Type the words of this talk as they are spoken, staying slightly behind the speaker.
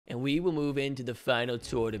and we will move into the final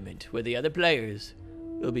tournament where the other players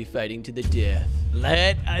will be fighting to the death.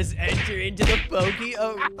 Let us enter into the Pokey.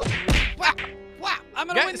 Wow, I'm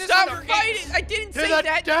gonna win this. Stop fighting! I didn't say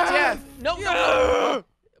that. Death. No.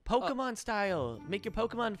 Pokemon style. Make your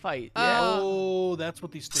Pokemon fight. Yeah. Oh, that's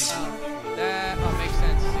what these things are. That makes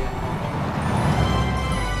sense. Yeah.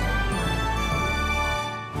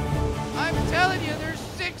 I'm telling you, there's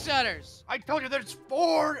 6 udders. I told you there's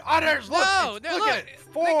 4 udders. Look, look at it.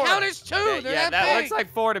 4. They count as 2. Yeah, that looks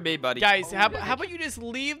like 4 to me, buddy. Guys, how about you just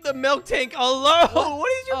leave the milk tank alone?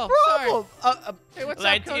 What is your problem? Hey, what's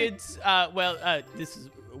up, Cody? This is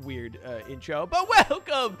a weird intro, but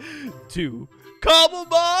welcome to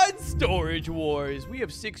Cobblemon Storage Wars. We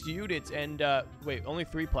have 6 units and, wait, only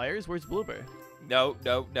 3 players? Where's Bloober? No.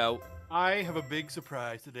 I have a big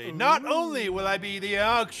surprise today. Not only will I be the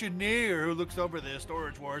auctioneer who looks over the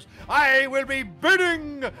Storage Wars, I will be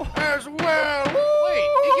bidding as well. Wait,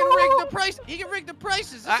 he can rig the price. He can rig the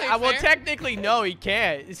prices. This ain't well, fair. technically, no, he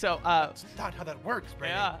can't. So, that's not how that works,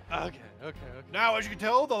 Brady. Yeah. Okay. Now, as you can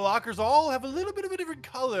tell, the lockers all have a little bit of a different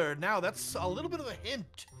color. Now, that's a little bit of a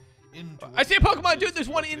hint. I see a Pokemon, dude. There's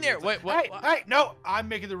one in there. Wait, what? Hey, no, I'm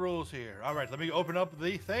making the rules here. All right, let me open up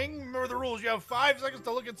the thing. Remember the rules. You have 5 seconds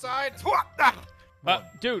to look inside.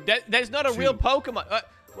 Dude, that's not a real Pokemon.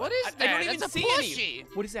 What is that? I don't even That's see a any. plushie.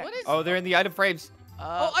 What is that? Oh, they're in the item frames.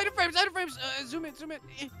 Item frames. Zoom in.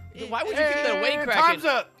 Why would you give that away, Kraken? Time's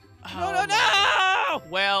up. No.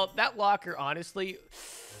 Well, that locker, honestly,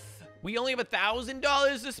 we only have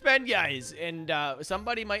 $1,000 to spend, guys, and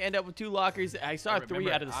somebody might end up with 2 lockers. I saw 3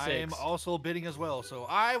 out of the 6. I am also bidding as well, so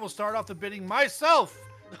I will start off the bidding myself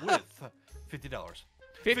with $50.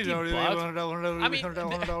 $50? I mean,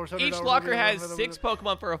 each locker has 6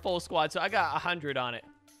 Pokemon for a full squad, so I got 100 on it.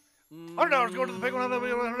 $100 go to the big one.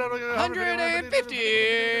 150.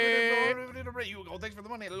 You go. Thanks for the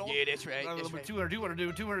money. Yeah, that's right.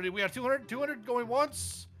 200. We have 200 going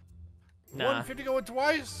once. Nah. 150 going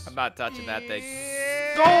twice. I'm not touching that thing.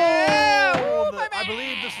 Sold! I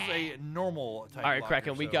believe this is a normal type. All right, locker,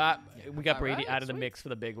 Kraken, we so. got Brady right, out of the mix for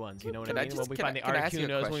the big ones. You know what I Can I mean? just- When we can find I- the can I ask you a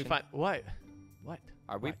Articunos, when we question? find what?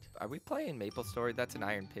 Are we playing Maple Story? That's an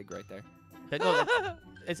Iron Pig right there. No,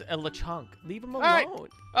 it's a Lechonk. Leave him alone. Hey!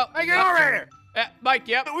 Oh, Hey, get over here! Mike,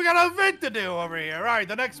 yep. We got an event to do over here. All right,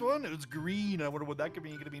 the next one is green. I wonder what that could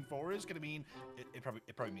mean. Could it mean forest? Could it mean? It probably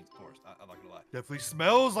means forest. I'm not gonna lie. Definitely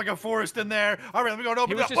smells like a forest in there. All right, let me go and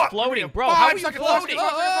open He it was up. just floating, bro. 5 How are you seconds, floating?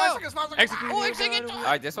 5 seconds. Execute. Oh, execute. All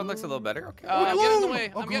right, this one looks a little better. Okay. I'm getting in the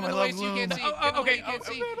way. Oh, I'm getting in I the way love so you can't see. Okay.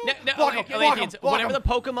 Block 'em, block 'em, block Whatever 'em. the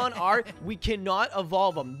Pokemon are, we cannot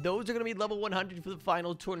evolve them. Those are gonna be level 100 for the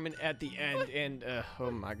final tournament at the end. And oh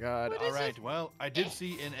my God. All right, well, I did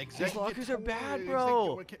see an executive. These lockers are bad, bro.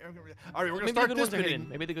 All right, we're gonna Maybe the start good this ones are hidden. bidding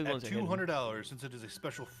Maybe the good at ones are hidden. $200 since it is a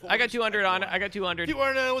special. I got 200 on it. I got 200.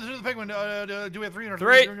 200. What's the penguin? Do we have 300?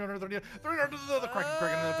 300. 300. The Kraken.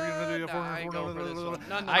 300. I go for this one.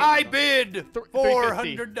 None. I bid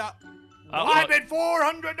 $400. I bid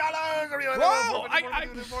 $400.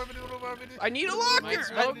 I need a locker.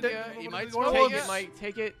 You might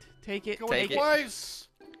Take it. Take it. Take it. Twice.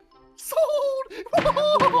 I have the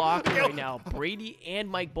Sold. locker right now. Brady and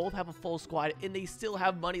Mike both have a full squad, and they still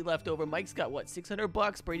have money left over. Mike's got what,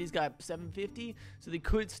 $600? Brady's got $750, so they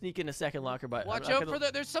could sneak in a second locker. But Watch out for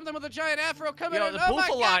there's something with a giant afro coming Yo, in. the Oh my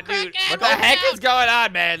God, Bufalon, dude. Kraken, What the heck is going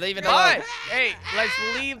on, man? Leave it alone. What? Hey, let's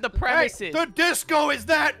leave the Hey, premises. the disco is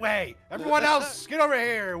that way. Everyone else, get over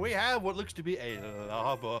here. We have what looks to be a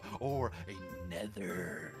lava or a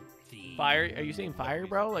nether. Fire? Are you saying fire,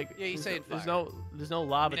 bro? Like, Yeah, he's saying there's fire. there's no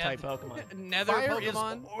lava type Pokemon. Nether Fire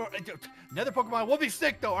Pokemon. Nether Pokemon will be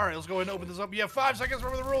sick though. All right, let's go ahead and open this up. You have 5 seconds.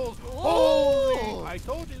 Remember the rules. Whoa. Holy! I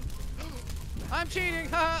told you. I'm cheating.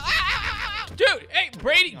 Dude, hey,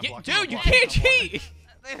 Brady, dude, you can't cheat.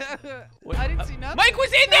 I didn't see nothing. Mike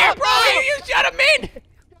was in there, bro. You shut him in.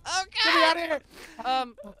 Oh Get me out God. of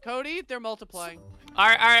here. Cody, they're multiplying. All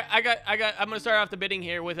right. I'm gonna start off the bidding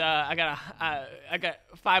here with I got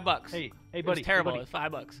 $5. Hey, It buddy. was terrible. Hey, It was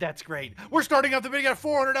 $5. That's great. We're starting off the bidding at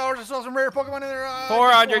 $400. I saw some rare Pokemon in there.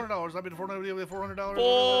 $400. I bid $400.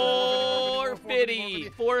 $450.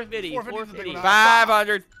 $450.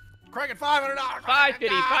 500. Kraken $500. $550.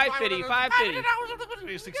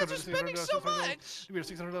 You're just spending so much.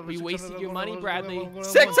 We wasted your money, Bradley.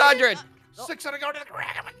 600. 600 go to the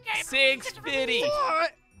Kraken. $650.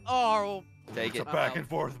 Oh. Take It's it. a back and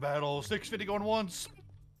forth battle. 650 going once.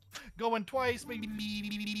 Going twice, maybe.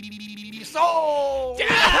 So. Dude,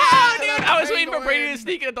 I was waiting for Brady to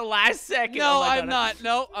sneak it at the last second. No, Oh my I'm God. not.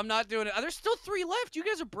 No, I'm not doing it. There's still 3 left. You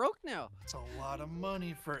guys are broke now. That's a lot of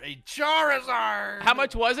money for a Charizard. How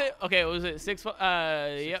much was it? Okay, was it 6? Yep.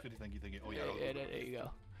 650, thank you. Oh, yeah. Yeah, there you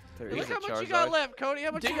go. Look how much you got left, Cody.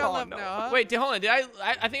 How much you got left now, huh? Wait, hold on. Did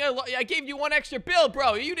I think I gave you 1 extra bill,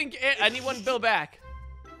 bro. You didn't get. I need 1 bill back.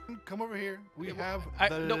 Come over here. We have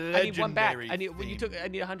No, I need 1 back. I need when you took. I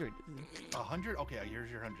need 100. 100? Okay,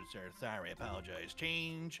 here's your 100, sir. Sorry, I apologize.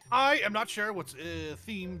 Change. I am not sure what's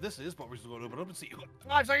theme this is, but we're just going to open it up and see.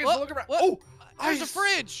 5 seconds to look around. What? Oh, There's a ice.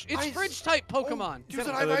 fridge. It's Ice. fridge type Pokemon. Dude,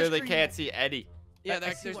 I literally can't see Eddie. Yeah,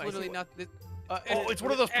 I see there's why, I see literally why. nothing. Oh, it's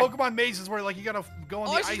one of those Pokemon mazes where like you gotta go on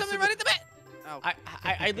Oh, the I see ice. something and right at the back. Oh.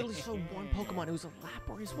 I literally saw 1 Pokemon. It was a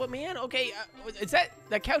Lapras. What, man? Okay, is that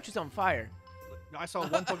couch is on fire? I saw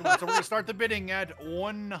 1 Pokemon, so we're gonna start the bidding at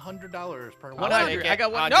 $100 per 100. I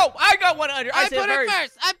got 1. 100. No, I got 100. I said put it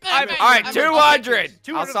first. I put it first. All right, 200. I'll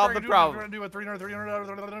 200, solve the problem. We're gonna do a 300. 300.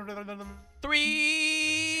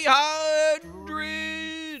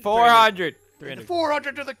 400. 300.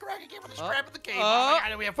 400 to the Kraken King with the scrap of the cave.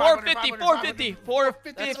 We have 450. 450.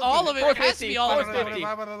 450. That's all of it. It has to be all of it. 450.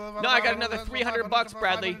 No, I got another $300,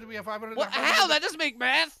 Bradley. What? How? That doesn't make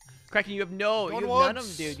math. Kraken, you have none of them,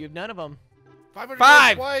 dude. You have none of them. 500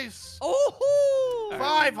 5. twice. Oh.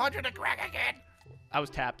 500 to Kraken King. I was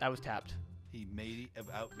tapped. He may have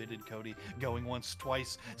outbidded Cody, going once,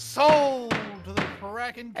 twice. Sold to the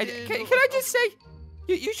Kraken And Kid. can I just say,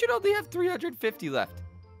 you should only have 350 left.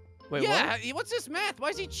 Wait, Yeah. what? What's this math? Why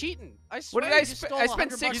is he cheating? I What swear did I he just spend? stole I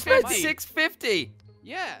spent 100 bucks You from spent Mike. 650.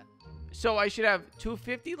 Yeah. So I should have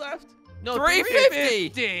 250 left? No,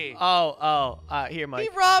 350. Oh, here, He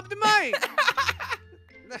Mike. robbed Mike.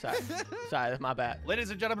 Sorry, that's my bad. Ladies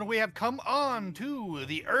and gentlemen, we have come on to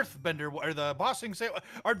the Earthbender, or the bossing sale,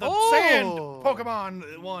 or the Oh. Sand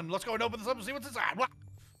Pokemon one. Let's go and open this up and see what's inside. What?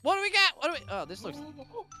 What do we got? What do we? Oh, this looks. Can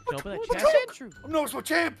I open that What's chest? that true? No, it's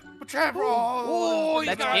Machamp. Machamp. Oh,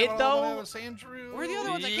 that's it, though? Sandshrew. Where are the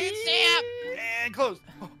other ones? I can't see up. And closed.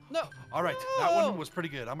 No. All right, that one was pretty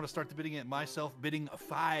good. I'm gonna start the bidding at myself, bidding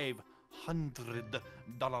 $500.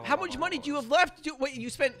 How much money do you have left? Wait, you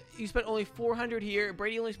spent only 400 here.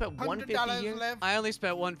 Brady only spent 150 here. left. I only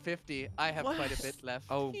spent 150. I have What? quite a bit left.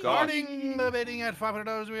 Oh, God. Starting the bidding at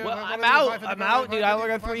 $500. We have Well, 500, I'm out. 550, I'm out, dude. I only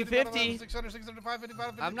got 550, 350. 600, 600, 550,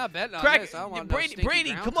 550. I'm not betting on Crack, this. I don't want no Brady, stinky Brady,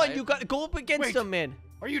 ground come on. type. You got to go up against Wait. them, man.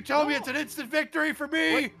 Are you telling me it's an instant victory for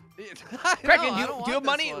me? Kraken, No, I do don't you have want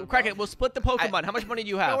money? this one, Kraken, bro. we'll split the Pokemon. How much money do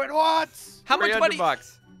you have? No, it wants. How much 300 money?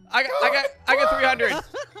 bucks. I got 300.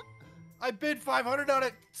 I bid 500 on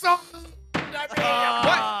it. So.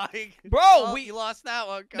 What? Bro, Oh, we you lost that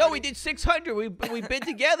one. no, Cody. we did 600. We bid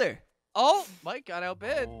together. Oh, Mike got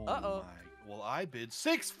outbid. Oh Uh-oh. my. Well, I bid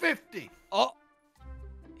 650. Oh,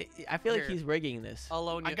 I feel like Here. he's rigging this. I'll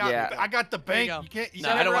loan you. I got the bank. go. You can't. You No,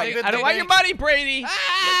 can't I don't want. outbid I don't the want your bank. money, Brady.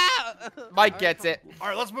 Ah! Mike gets it. All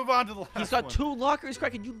right, let's move on to the last He's got one. 2 lockers,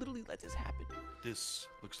 Kraken. You literally let this happen. This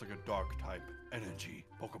looks like a dark type energy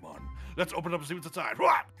Pokemon. Let's open it up and see what's inside.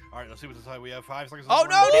 What? All right, let's see what's inside. We have 5 seconds. Oh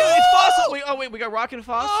no, dude, it's Fossil. Wait, we got Rock and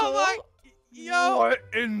Fossil. Oh my. Yo. What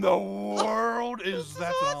in the world is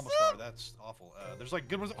that? That's an Amistar. That's awful. There's like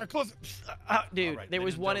good ones. Close it. Dude, Alright, there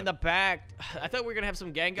was ladies and one in the back. I thought we were gonna have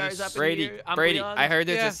some Gengars up Brady, in here. I'm Brady, beyond. I heard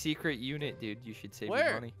there's Yeah. a secret unit, dude. You should save your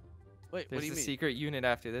Where? money. Wait, what There's do you a mean? secret unit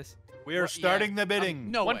after this. We are What? starting Yeah. the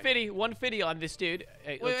bidding. No way. 150 on this dude.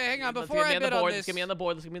 Hey, Wait, hang on, let's before get me I on the bid on board. this, Let's get me on the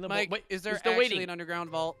board. Let's get me on the Mike, board. Wait, is there we're still actually waiting. an underground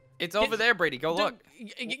vault? It's over there, Brady. Go look.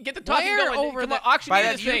 Get the talking Where going. over Come on, there? auction By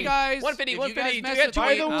this that thing. you guys- 150, if you 150. guys Do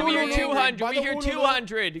mess we with hear Mike, 200? Do by we the hear wood,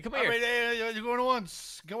 200? Come All right, here. you're going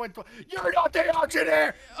once. Going twice. You're not the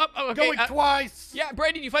auctioneer. Okay, Going twice. yeah,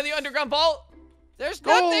 Brady, did you find the underground vault? There's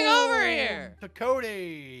nothing over here. To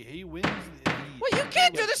Cody. He wins. Well, you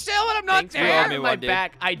can't do the sale when I'm not Thanks for You owe there. me having my one, dude.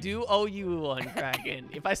 back. I do owe you one, Kraken.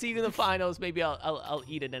 If I see you in the finals, maybe I'll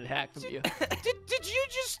eat it and hack from you. Did you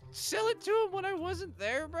just sell it to him when I wasn't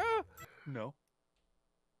there, bro? No.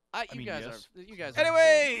 You mean, guys yes. are. You guys. Are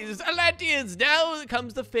Anyways, Atlanteans, now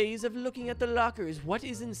comes the phase of looking at the lockers. What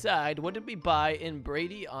is inside? What did we buy? And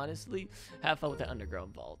Brady, honestly, have fun with the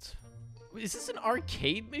underground vault. Is this an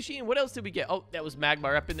arcade machine? What else did we get? Oh, that was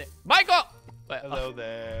Magmar up in there. Michael! Wait, Hello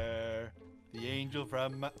there. The angel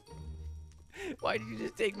from. why did you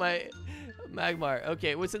just take my Magmar?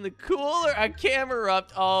 Okay, what's in the cooler? A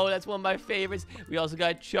Camerupt. Oh, that's one of my favorites. We also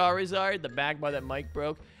got Charizard, the Magmar that Mike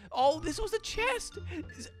broke. Oh, this was a chest.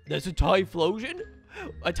 There's a Typhlosion?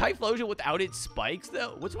 A Typhlosion without its spikes,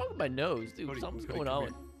 though? What's wrong with my nose? Dude, Cody, something's Cody, going come on.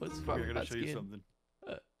 here. What's We're wrong going with to my show you skin? something.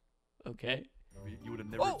 Okay. You would have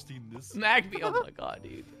never Oh. seen this. Magby. Oh, my God,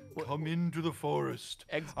 dude. Come into the forest.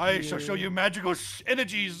 X I shall show you magical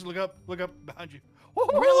energies. Look up behind you.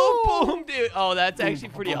 Brillo boom, dude. Oh, that's actually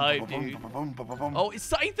pretty Boom, hype, boom, dude. boom, boom, boom, boom, boom. Oh, it's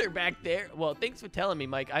Scyther back there. Well, thanks for telling me,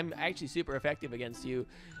 Mike. I'm actually super effective against you.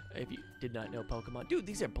 If you did not know Pokemon. Dude,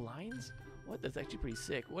 these are blinds? What? That's actually pretty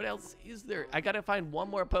sick. What else is there? I gotta find one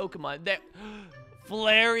more Pokemon. That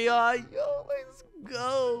Flareon. Yo, let's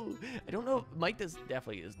go. I don't know. Mike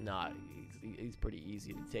definitely is not. He's pretty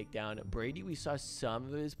easy to take down. Brady, we saw some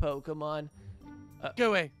of his Pokemon. Go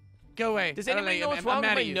away. Go away. Does I don't anybody know I'm- what's I'm wrong with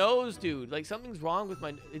mad my at you. nose, dude? Like, something's wrong with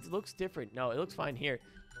my... It looks different. No, it looks fine here.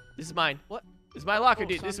 This is mine. What? This is my locker, Oh,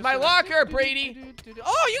 dude. so This is I'm my just locker, gonna- Brady.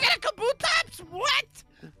 Oh, you got a Kabutops?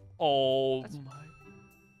 What? Oh, That's-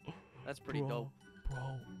 my... That's pretty bro, dope. Bro,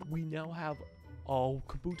 we now have... Oh,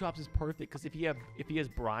 Kabutops is perfect because if he has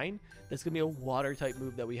Brine, that's gonna be a water type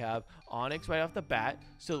move that we have. Onyx right off the bat,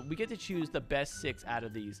 so we get to choose the best 6 out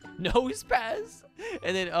of these. Nose pass,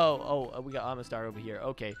 and then we got Amistar over here.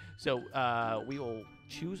 Okay, so we will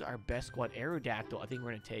choose our best squad. Aerodactyl, I think we're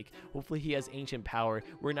gonna take. Hopefully he has ancient power.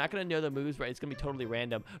 We're not gonna know the moves, right? It's gonna be totally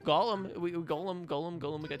random. Golem, Golem.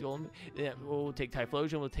 We got Golem. Yeah, we'll take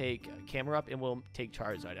Typhlosion. We'll take Camerupt, and we'll take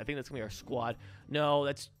Charizard. I think that's gonna be our squad. No,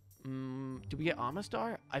 that's. Do we get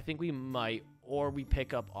Amistar? I think we might, or we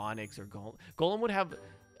pick up Onyx or Golem. Golem would have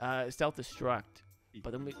Stealth Destruct,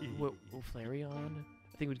 but then we'll Flareon.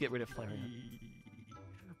 I think we'd get rid of Flareon.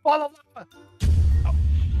 Follow.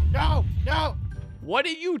 Oh. No. What are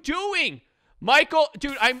you doing, Michael?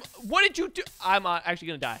 Dude, what did you do? I'm actually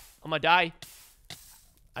gonna die. I'm gonna die.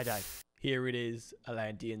 I died. Here it is,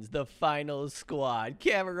 Atlanteans, the final squad.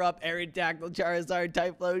 Camerupt, Aerodactyl, Charizard,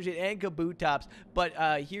 Typhlosion, and Kabutops. But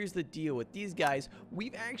here's the deal with these guys.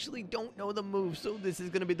 We actually don't know the moves, so this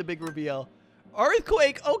is going to be the big reveal.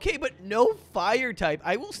 Earthquake, okay, but no fire type.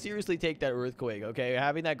 I will seriously take that Earthquake, okay?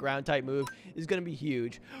 Having that ground type move is going to be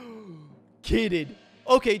huge. Kidded.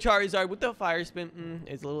 Okay, Charizard with the fire spin.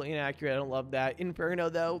 It's a little inaccurate. I don't love that. Inferno,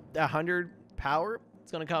 though, 100 power.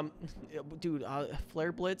 It's gonna come, dude.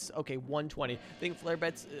 Flare Blitz, okay, 120. I think Flare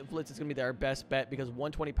Blitz is gonna be our best bet because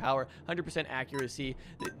 120 power, 100% accuracy.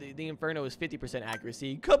 The Inferno is 50%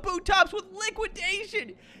 accuracy. Kabutops with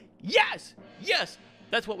liquidation. Yes,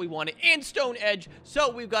 that's what we wanted. And Stone Edge.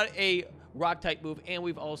 So we've got a rock type move, and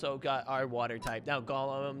we've also got our water type. Now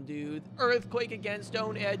Golem, dude. Earthquake again,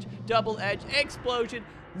 Stone Edge, Double Edge, Explosion.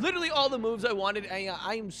 Literally all the moves I wanted.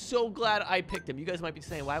 I am so glad I picked him. You guys might be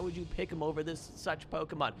saying, why would you pick him over such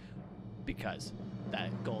Pokemon? Because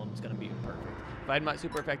that Golem is going to be perfect. If I'm not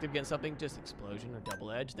super effective against something, just Explosion or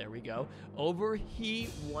Double Edge. There we go. Overheat,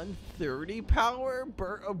 130 power.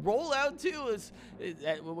 Rollout too.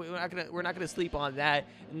 We're not gonna sleep on that.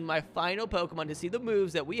 And my final Pokemon to see the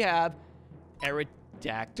moves that we have,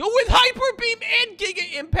 Aerodactyl with Hyper Beam and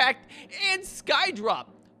Giga Impact and Sky Drop.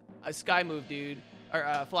 A Sky move, dude. Or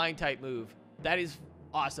a flying type move. That is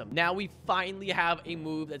awesome. Now we finally have a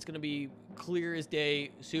move that's going to be clear as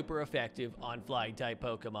day, super effective on flying type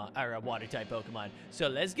Pokemon, or water type Pokemon. So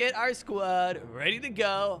let's get our squad ready to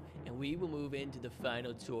go, and we will move into the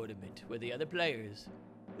final tournament where the other players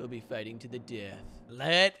will be fighting to the death.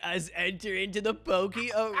 Let us enter into the Wow,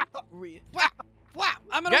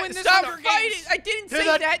 I'm gonna win this Stop Hunger fighting! Games. I didn't To say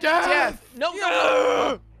the that. death!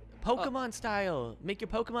 No. Pokemon style. Make your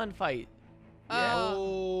Pokemon fight.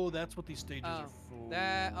 Oh, that's what these stages are for.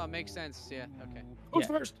 That makes sense. Yeah. Okay. Who's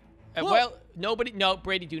Yeah. first? Well, no,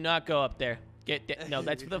 Brady, do not go up there. No,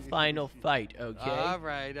 that's for the final fight, okay? All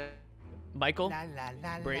right. Michael,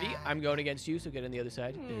 Brady, I'm going against you, so get on the other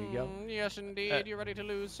side. There you go. Yes, indeed. You're ready to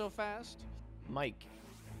lose so fast? Mike,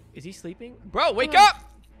 is he sleeping? Bro, wake up!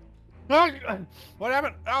 What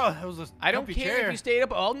happened? Oh, it was a I don't comfy care chair. if you stayed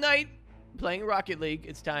up all night playing Rocket League.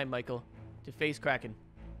 It's time, Michael, to face Kraken.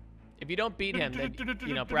 If you don't beat him, then,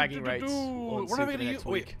 bragging rights will ensue for the next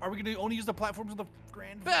week. Wait, are we gonna only use the platforms of the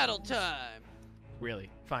grand Battle time. Really?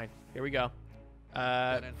 Fine. Here we go. You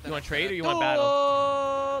want to trade or you want battle?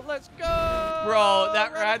 Oh, let's go. Bro,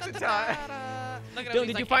 that Rattata. Look at him, Dylan, he's did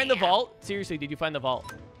you like, find the "Yeah." vault? Seriously, did you find the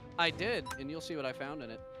vault? I did, and you'll see what I found in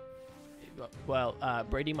it. Well,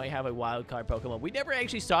 Brady might have a wild card Pokemon. We never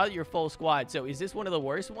actually saw your full squad, so is this one of the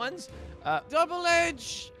worst ones? Double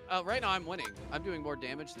Edge. Right now I'm winning. I'm doing more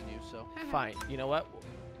damage than you, so. Fine. You know what?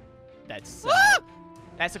 That's Ah!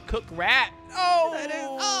 that's a cooked rat. Oh, That is-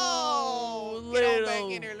 oh, get on back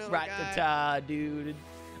in here, little Rattata, dude.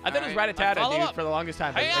 I thought it was Alright, Rattata, follow dude, up. for the longest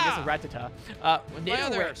time. But I guess it's Rattata. With my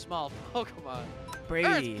other small Pokemon.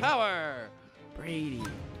 Brady. Earth power. Brady.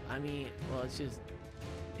 I mean, well, it's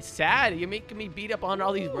sad. You're making me beat up on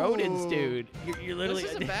all these rodents, dude. You're literally.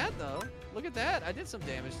 This isn't bad though. Look at that. I did some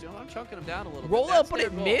damage to him. I'm chunking him down a little Roll bit. up, That's but their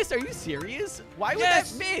it goal. missed? Are you serious? Why would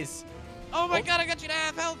Yes! that miss? Oh my god, I got you to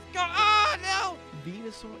half health. Go. Oh, no.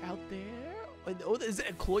 Venusaur out there. Oh, is it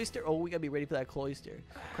a cloister? Oh, we gotta be ready for that cloister.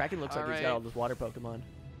 Kraken looks like he's got all this water Pokemon.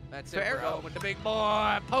 That's it. We're Pharaoh. going with the big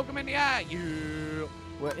boy. Poke him in the eye. Yeah.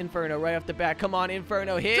 Well, Inferno right off the bat. Come on,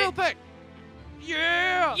 Inferno, hit. Drill pick.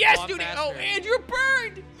 Yeah. Yes, I'm dude. faster. Oh, and you're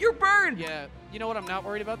burned. You're burned. Yeah. You know what I'm not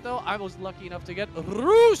worried about, though? I was lucky enough to get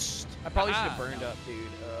Roost. I probably should have Ah, burned no. up, dude.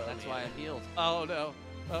 That's why I healed. Oh, no.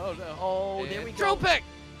 Oh, no. Oh, there And we go. Drill pick.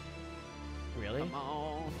 Really? Come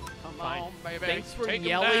on. Come Fine. on, baby. Thanks for Take him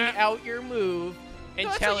yelling down. out your move and No,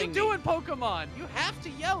 that's telling what you me. do in Pokemon. You have to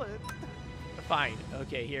yell it. Fine.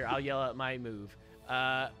 Okay, here, I'll yell out my move.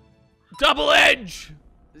 Double edge!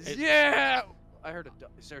 Yeah. I heard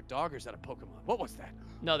is there a dog or is that a Pokemon? What was that?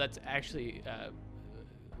 No, that's actually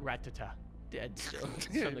Rattata. Dead still. It's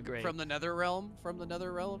from the grave. From the Nether Realm. From the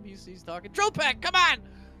Nether Realm. He's talking. Drill peck. Come on.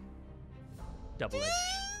 Double edge.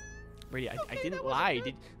 Brady, I didn't lie.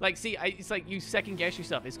 See, it's like you second guess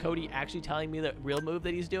yourself. Is Cody actually telling me the real move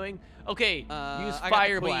that he's doing? Okay, use I got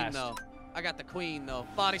Fire the queen, Blast. though. I got the queen though.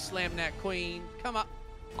 Body slam that queen. Come on.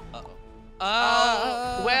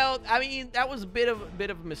 Uh-oh. Well, I mean, that was a bit of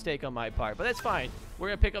a mistake on my part, but that's fine. We're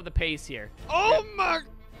gonna pick up the pace here. Oh my!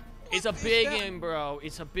 It's a big in, bro.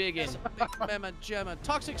 It's a big in. Mama Gemma.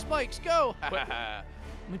 Toxic spikes, go!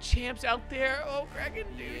 Machamp's out there. Oh, Kraken,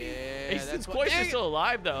 dude. Yeah, Since that's what. Cloyster's Dang it. still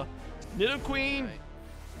alive, though. Nido Queen, Right.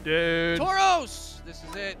 dead. Tauros! This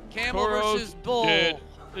is it. Camel Tauros, versus bull. dead.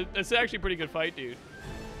 It's actually a pretty good fight, dude.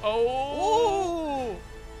 Oh! Ooh!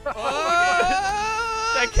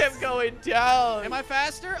 That kept going down. Am I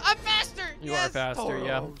faster? I'm faster! You Yes! are faster,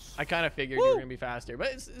 yeah. Tauros. I kind of figured you were going to be faster, but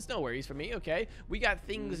it's no worries for me, okay? We got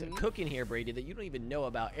things cooking here, Brady, that you don't even know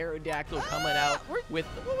about. Aerodactyl coming out with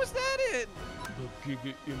What was that in? the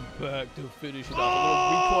Giga Impact to finish it off.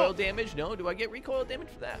 A little recoil damage? No, do I get recoil damage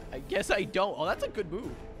for that? I guess I don't. Oh, that's a good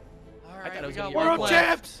move. All I right, thought it was we gonna got be one World left.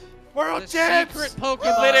 champs! World The champs! secret You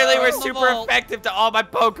Pokemon. literally were in the super vault. effective to all my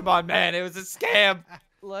Pokemon, man. It was a scam.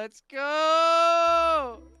 Let's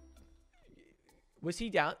go! Was he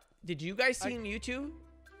down? Did you guys see Mewtwo?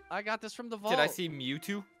 I got this from the vault. Did I see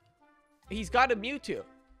Mewtwo? He's got a Mewtwo.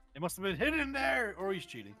 It must have been hidden there, or he's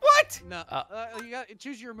cheating. What? No, you got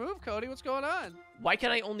choose your move, Cody. What's going on? Why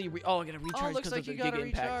can I only oh, I gotta recharge Oh, because looks of like the you got Giga to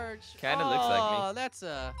Impact. recharge. Kinda looks like me. Oh, that's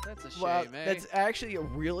a shame, Well, eh? that's actually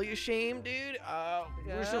really a shame, dude.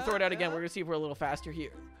 We're just gonna throw it out again. We're gonna see if we're a little faster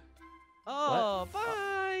here. Oh,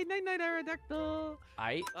 bye. Night night, Aerodactyl.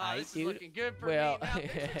 This This dude. is looking good for Well, me. Now,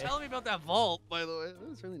 thanks for telling me about that vault, by the way. That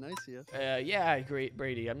was really nice of you. Yeah, great,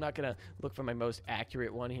 Brady. I'm not gonna look for my most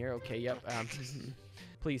accurate one here. Okay, yep.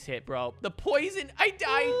 Please hit, bro. The poison. I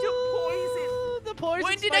died to poison. The poison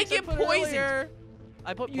When did I spikes get put poisoned? earlier.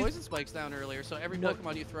 I put You- poison spikes down earlier, so every No.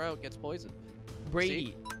 Pokemon you throw out gets poisoned.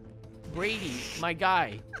 Brady, my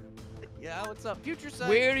guy. Yeah, what's up? Future sight.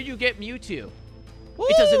 Where did you get Mewtwo? Woo!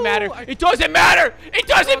 It doesn't matter. I- It doesn't matter. It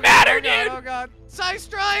doesn't matter, oh God, dude. Oh god. Psy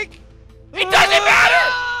strike! It doesn't matter.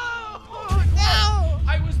 Oh, no!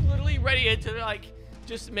 I was literally ready to like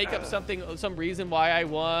just make up some reason why I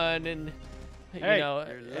won, and you Hey, know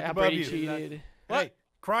look how above Brady you. cheated. Hey,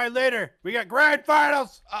 cry later. We got grand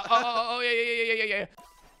finals. Oh, yeah.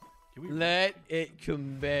 Can we- Let it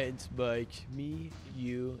commence, Mike. Me,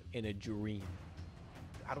 you, in a dream.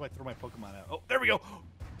 How do I throw my Pokemon out? Oh, there we go.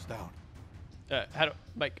 It's down. How do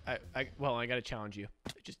Mike? Well, I gotta challenge you.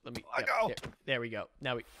 Just let me. Let go. There we go.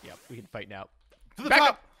 Now we can fight now. To the Back top.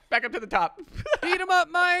 up. Back up to the top. Beat him up,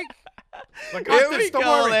 Mike! I got Here this, we don't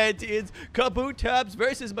go, worry. Lantians. Kabutops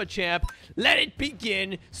versus Machamp. Let it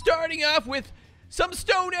begin. Starting off with some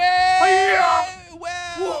Stone Edge. Hi-ya!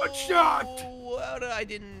 Well, One shot. Well, I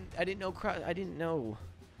didn't know. I didn't know.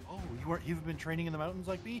 Oh, you've been training in the mountains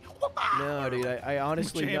like me? No, dude. I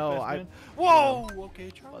honestly Champ know. has been. Whoa.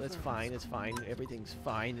 Okay, Charles. Well, that's fine. It's fine. Everything's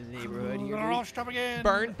fine in the neighborhood. Oh, stop again.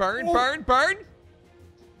 Burn. Oh. Burn.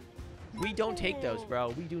 We don't take those, bro.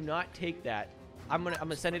 We do not take that. I'm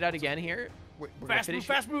gonna send it out again here. We're gonna Fast finish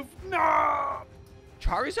move, fast move. No.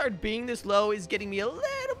 Charizard being this low is getting me a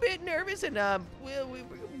little bit nervous, and we're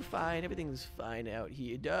gonna be fine. Everything's fine out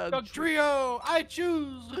here, Doug Trio, I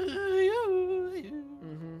choose you.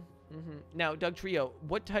 Now, Doug Trio,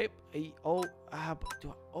 what type? Actually,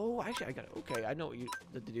 I got it. Okay, I know what you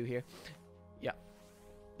have to do here. Yeah,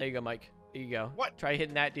 there you go, Mike. There you go. What? Try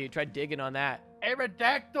hitting that, dude. Try digging on that.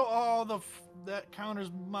 Aerodactyl. Oh, that counters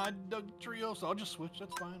my Doug Trio, so I'll just switch.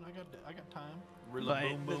 That's fine. I got time. But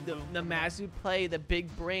Boom, boom, boom. the massive play, the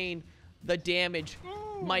big brain, the damage.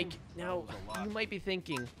 Ooh, Mike, now that was a lot. you might be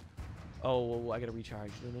thinking, Oh, I gotta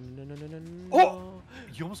recharge. No. Oh!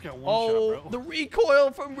 You almost got one shot, bro. The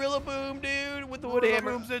recoil from Rillaboom, dude, with the wood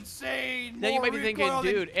hammer. Rillaboom's insane. Now you More might be thinking, recoil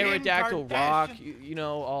than dude, Kim Aerodactyl rock, Kardashian. you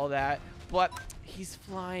know, all that. But he's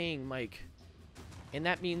flying, Mike. And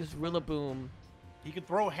that means Rillaboom. He can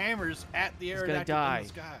throw hammers at the gonna Aerodactyl die. in the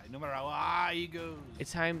sky, no matter how high he goes.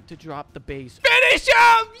 It's time to drop the base. Finish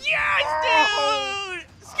him! Yes, Oh! dude!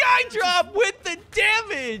 Sky drop with the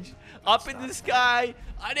damage! Up in the sky,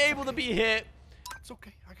 unable to be hit. It's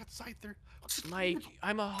okay. I got Scyther. Mike,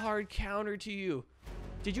 I'm a hard counter to you.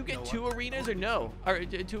 Did you get know two what? arenas or no? Or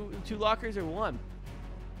two lockers or one?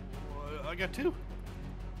 I got 2.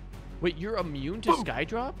 Wait, you're immune to Boom. sky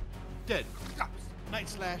drop? Dead. Night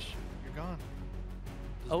Slash. You're gone.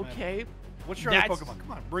 Doesn't matter. Okay. What's your other That's Pokemon?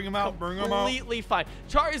 Come on, bring him out. Bring him out. Completely fine.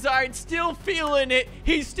 Charizard still feeling it.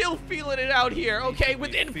 He's still feeling it out here. Okay,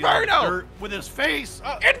 with Feeling Inferno. dirt with his face.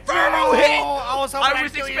 Inferno hit! I was, I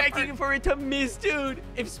was expecting for it to miss, dude.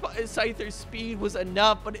 If Scyther's speed was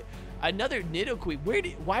enough, but another Nidoqueen.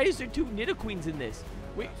 Why is there 2 Nidoqueens in this?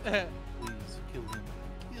 Wait. Please kill him.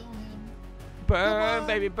 Kill him. Burn, Come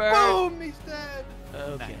baby, on. burn. Boom, he's dead.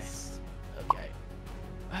 Okay. Nice. Okay.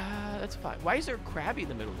 That's fine. Why is there a Krabby in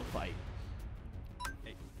the middle of the fight?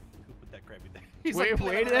 Hey, who put that Krabby there? He's Where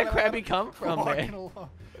did that Krabby come from, walking man? along.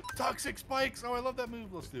 Toxic spikes. Oh, I love that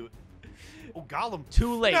move. Let's do it. Oh, Gollum.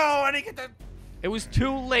 Too late. No, I didn't get that. It was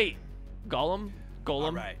too late. Golem,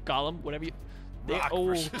 Alright. Golem, whatever you. Rock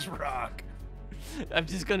versus rock. I'm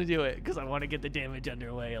just gonna do it because I want to get the damage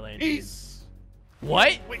underway, Landon. Peace.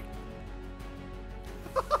 What? Wait.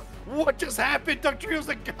 What just happened? Ductrio's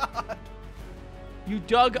a god. You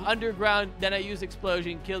dug underground, then I used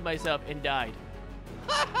explosion, killed myself, and died.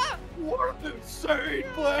 What an insane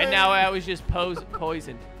play. And now I was just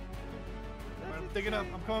poisoned. I'm digging up.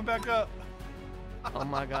 I'm coming back up. Oh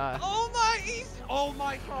my god. Oh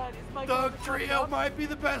my god, it's my Dugtrio might be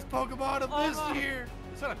the best Pokemon of Oh this my. year.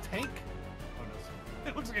 Is that a tank? Oh no,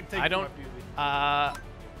 it looks like a tank. I don't.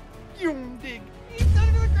 Dig. He's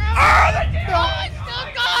under the ground. I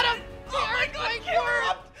still got him. Oh my god,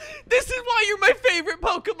 Camera! This is why you're my favorite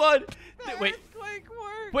Pokemon. Wait, Earthquake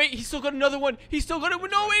work. wait, he's still got another one. He's still got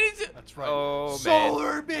it. No, it is. That's right. Oh, man.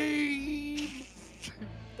 Solar beam.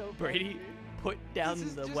 Brady, put down This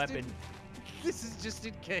is the just weapon, This is just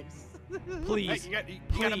in case. Hey, please. you gotta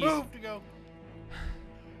Please. move to go.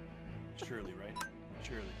 Surely, right?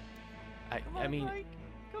 Surely. I mean, Mike.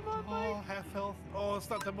 Come on, Oh, Mike. half health. Oh, it's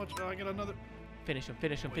not that much. Oh, I get another. finish him,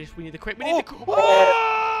 finish him, Wait. finish. We need the crit. We need the crit.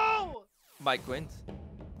 Oh! Mike wins.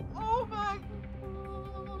 Oh my.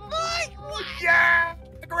 Mike, what? Yeah!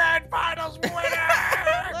 The grand finals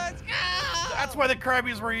winner! Let's go! That's why the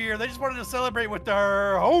Krabbies were here. They just wanted to celebrate with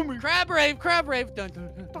their homie. Crab rave, crab rave. Dun, dun,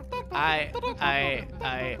 dun.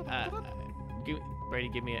 Brady,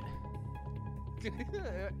 give me it.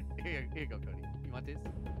 Here you go, Cody. You want this?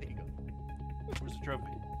 There you go. Where's the trophy?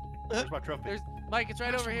 Where's my trophy? There's Mike. It's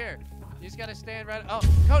right over here. You just gotta stand right. Oh,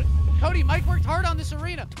 Cody. Mike worked hard on this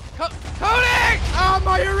arena. Cody! Oh,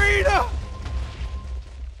 my arena!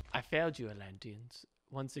 I failed you, Atlanteans.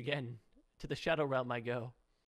 Once again, to the Shadow Realm I go.